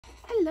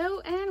Hello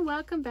and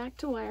welcome back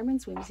to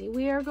Wireman's Whimsy.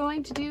 We are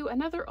going to do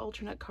another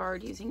alternate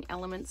card using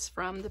elements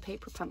from the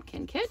Paper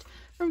Pumpkin kit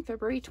from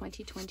February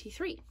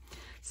 2023.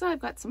 So I've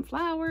got some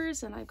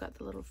flowers and I've got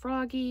the little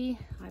froggy.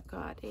 I've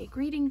got a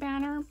greeting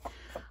banner.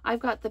 I've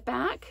got the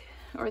back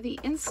or the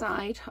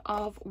inside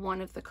of one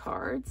of the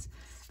cards,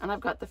 and I've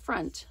got the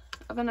front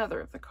of another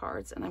of the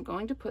cards, and I'm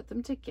going to put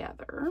them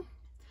together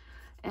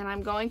and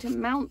I'm going to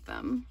mount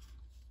them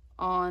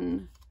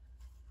on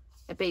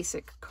a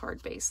basic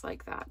card base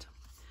like that.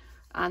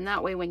 And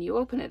that way, when you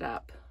open it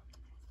up,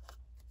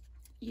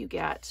 you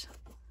get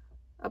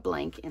a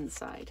blank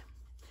inside.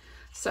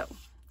 So,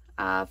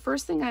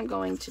 first thing I'm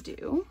going to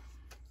do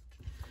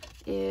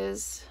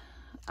is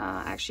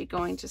actually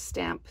going to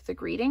stamp the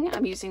greeting.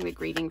 I'm using the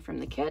greeting from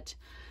the kit,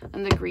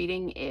 and the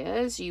greeting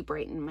is "You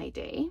Brighten My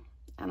Day,"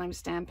 and I'm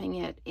stamping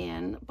it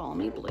in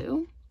Balmy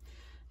Blue,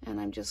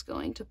 and I'm just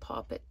going to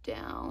pop it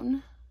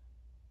down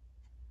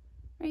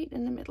right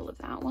in the middle of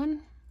that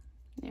one.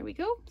 There we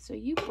go. So,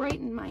 "You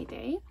Brighten My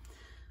Day."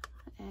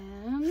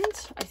 And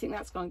I think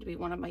that's going to be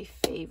one of my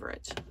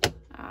favorite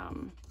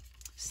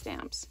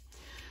stamps.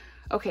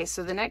 Okay,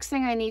 so the next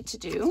thing I need to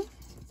do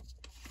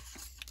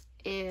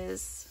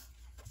is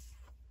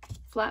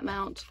flat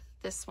mount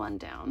this one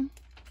down.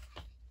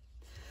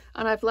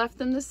 And I've left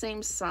them the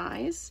same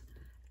size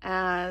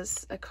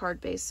as a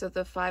card base, so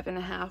the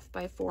 5.5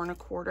 by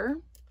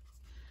 4.25,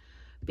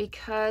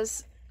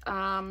 because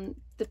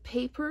the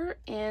paper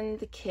in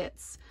the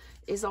kits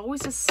is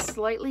always a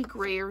slightly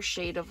grayer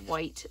shade of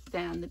white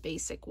than the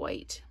basic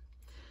white.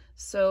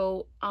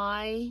 So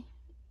I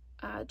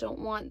don't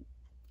want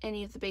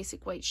any of the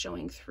basic white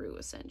showing through,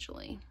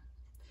 essentially.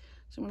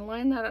 So I'm going to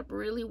line that up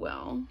really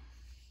well,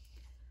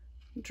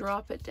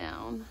 drop it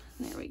down.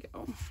 There we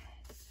go.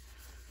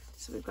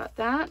 So we've got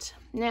that.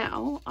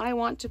 Now I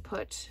want to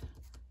put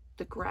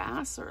the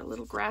grass, or a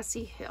little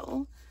grassy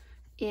hill,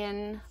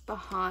 in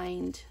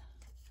behind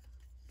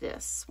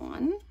this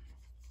one.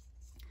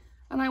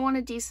 And I want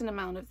a decent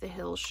amount of the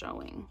hill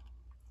showing.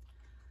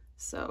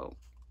 So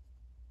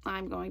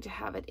I'm going to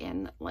have it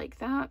in like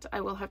that. I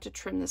will have to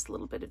trim this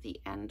little bit of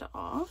the end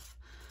off.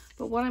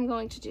 But what I'm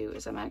going to do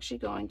is I'm actually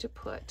going to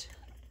put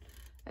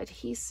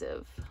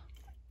adhesive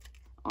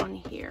on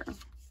here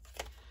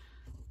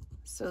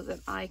so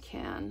that I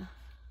can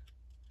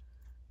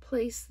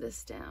place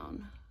this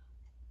down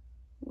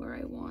where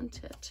I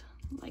want it,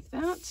 like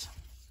that.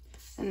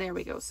 And there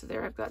we go. So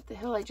there I've got the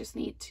hill. I just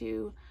need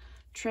to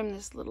trim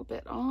this little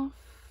bit off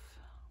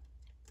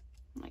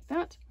like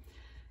that.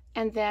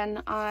 And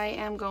then I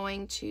am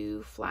going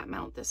to flat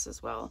mount this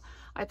as well.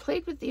 I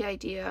played with the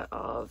idea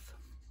of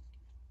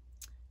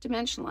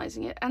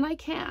dimensionalizing it, and I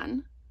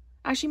can.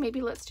 Actually,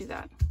 maybe let's do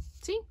that.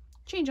 See?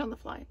 Change on the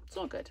fly. It's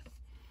all good.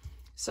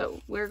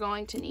 So we're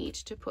going to need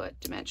to put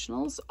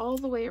dimensionals all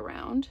the way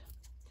around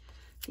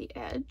the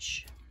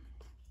edge,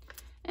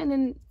 and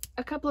then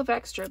a couple of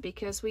extra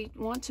because we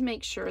want to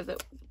make sure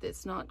that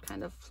it's not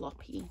kind of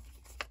floppy.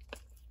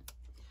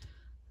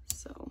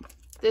 So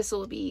this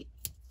will be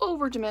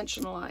over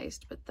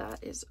dimensionalized, but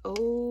that is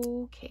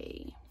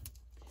okay.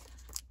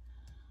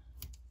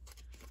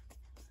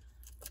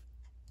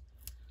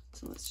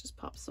 So let's just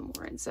pop some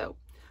more in. So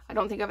I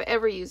don't think I've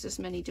ever used this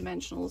many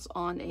dimensionals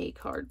on a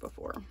card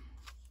before,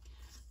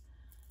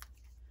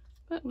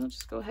 but we'll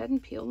just go ahead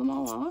and peel them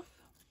all off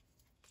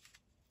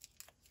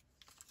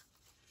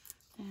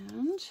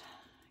and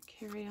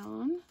carry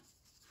on.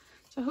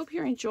 So I hope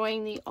you're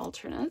enjoying the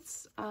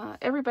alternates.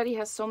 Everybody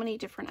has so many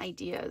different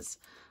ideas.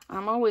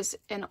 I'm always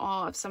in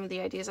awe of some of the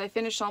ideas. I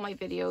finish all my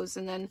videos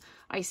and then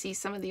I see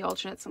some of the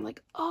alternates. I'm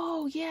like,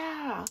 oh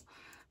yeah.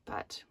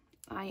 But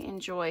I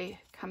enjoy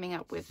coming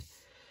up with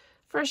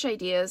fresh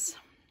ideas.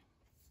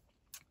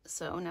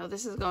 So now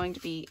this is going to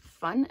be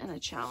fun and a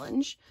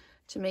challenge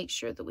to make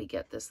sure that we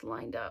get this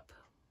lined up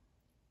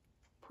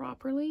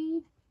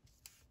properly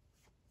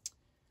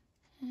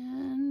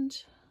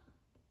and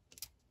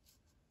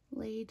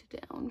laid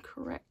down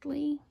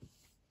correctly.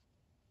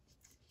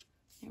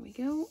 There we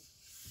go.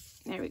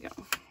 There we go.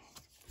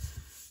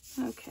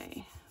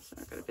 Okay, so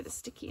I've got a bit of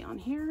sticky on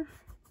here.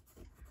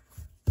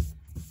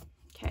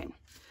 Okay,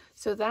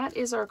 so that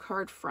is our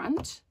card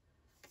front.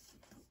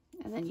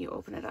 And then you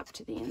open it up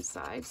to the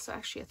inside. So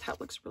actually that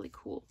looks really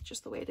cool,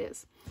 just the way it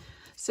is.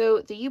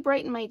 So the "You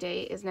Brighten My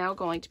Day" is now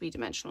going to be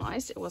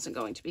dimensionalized. It wasn't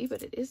going to be,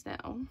 but it is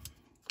now.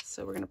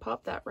 So we're going to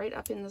pop that right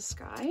up in the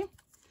sky.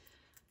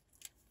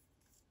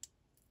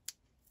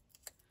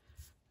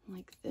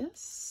 Like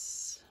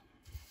this.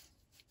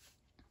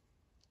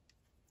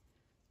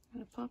 I'm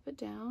going to pop it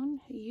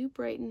down. "You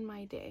Brighten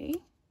My Day."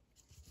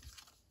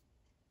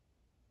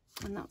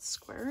 And that's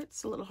square.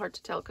 It's a little hard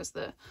to tell because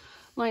the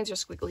lines are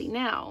squiggly.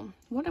 Now,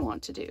 what I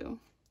want to do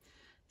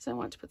is I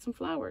want to put some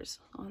flowers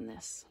on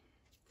this.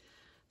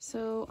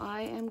 So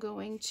I am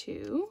going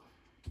to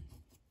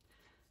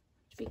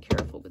be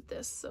careful with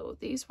this. So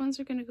these ones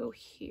are going to go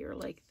here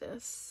like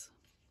this.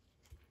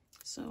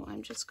 So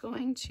I'm just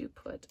going to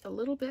put a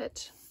little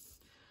bit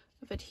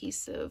of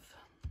adhesive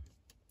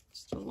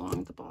just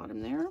along the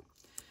bottom there.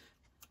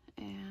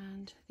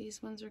 And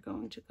these ones are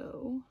going to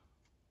go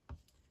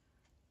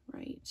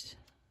right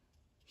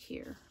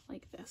here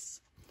like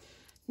this.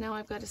 Now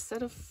I've got a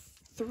set of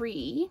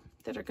 3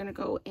 that are going to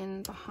go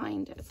in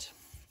behind it.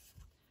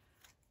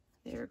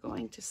 They're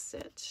going to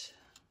sit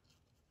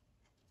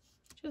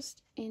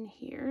just in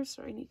here.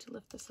 So I need to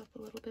lift this up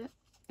a little bit.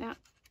 Yeah,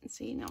 and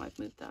see, now I've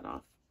moved that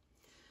off.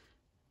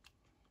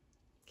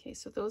 Okay,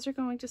 so those are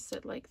going to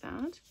sit like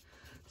that.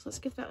 So let's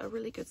give that a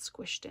really good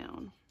squish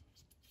down.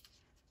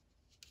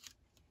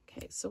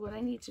 Okay, so what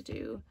I need to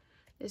do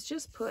is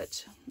just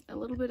put a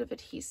little bit of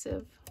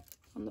adhesive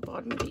on the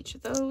bottom of each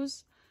of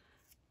those.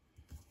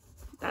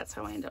 That's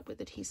how I end up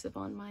with adhesive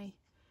on my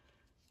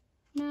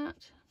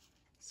mat.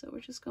 So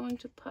we're just going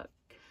to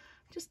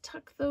just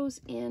tuck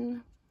those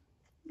in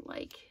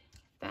like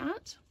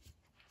that.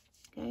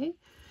 Okay,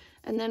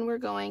 and then we're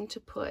going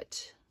to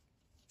put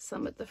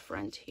some at the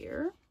front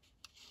here,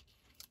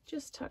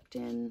 just tucked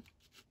in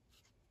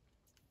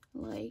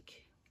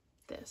like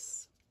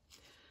this.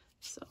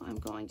 So I'm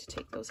going to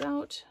take those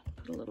out,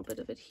 put a little bit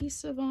of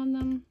adhesive on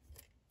them.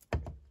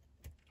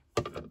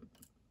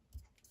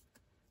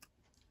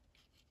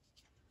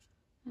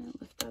 And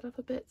lift that up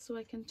a bit so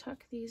I can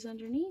tuck these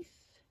underneath.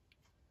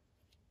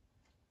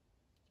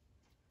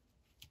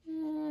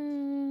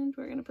 And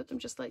we're going to put them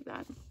just like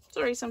that.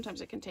 Sorry, sometimes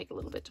it can take a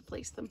little bit to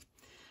place them.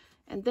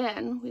 And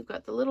then we've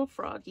got the little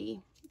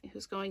froggy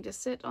who's going to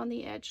sit on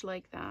the edge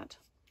like that.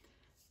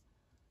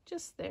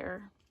 Just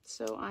there.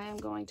 So I am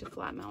going to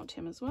flat mount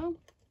him as well.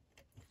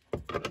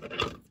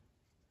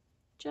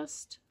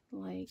 Just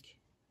like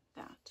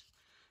that.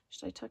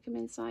 Should I tuck him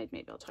inside?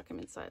 Maybe I'll tuck him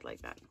inside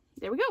like that.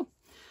 There we go.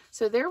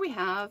 So there we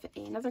have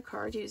another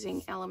card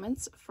using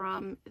elements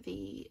from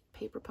the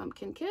Paper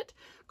Pumpkin kit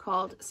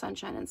called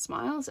Sunshine and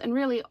Smiles. And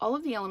really all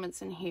of the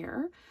elements in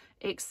here,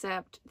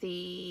 except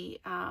the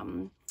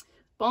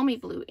Balmy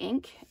Blue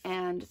ink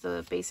and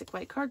the basic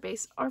white card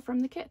base, are from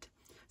the kit.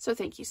 So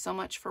thank you so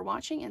much for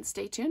watching, and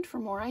stay tuned for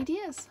more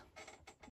ideas.